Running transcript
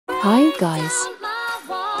Hi guys!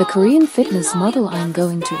 The Korean fitness model I'm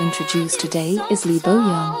going to introduce today is Lee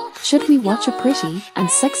Boyoung. Should we watch a pretty and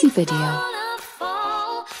sexy video?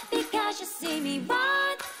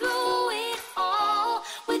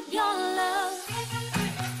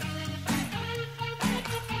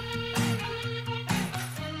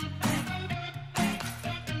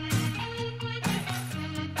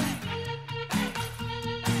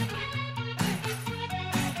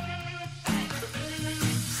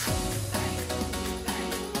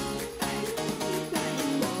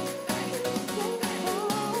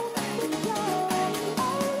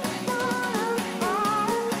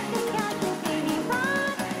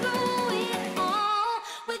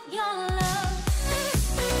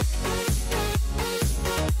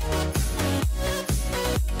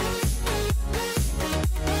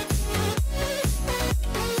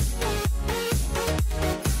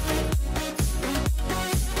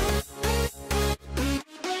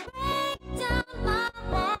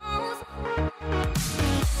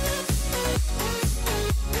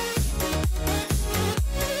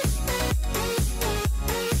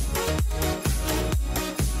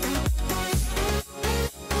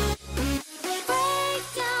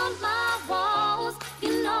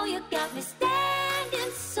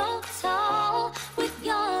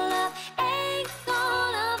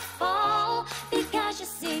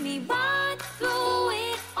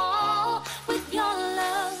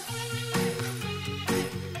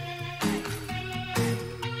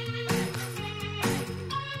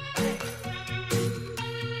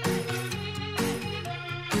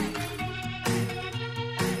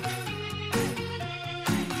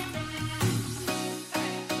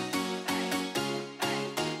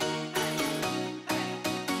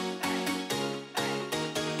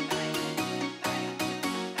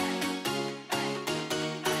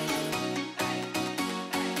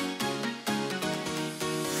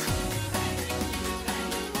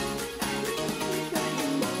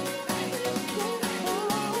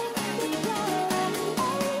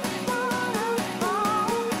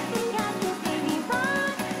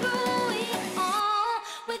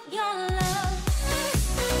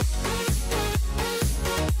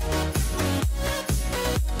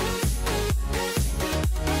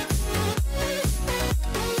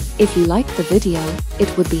 If you liked the video,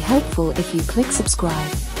 it would be helpful if you click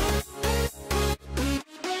subscribe.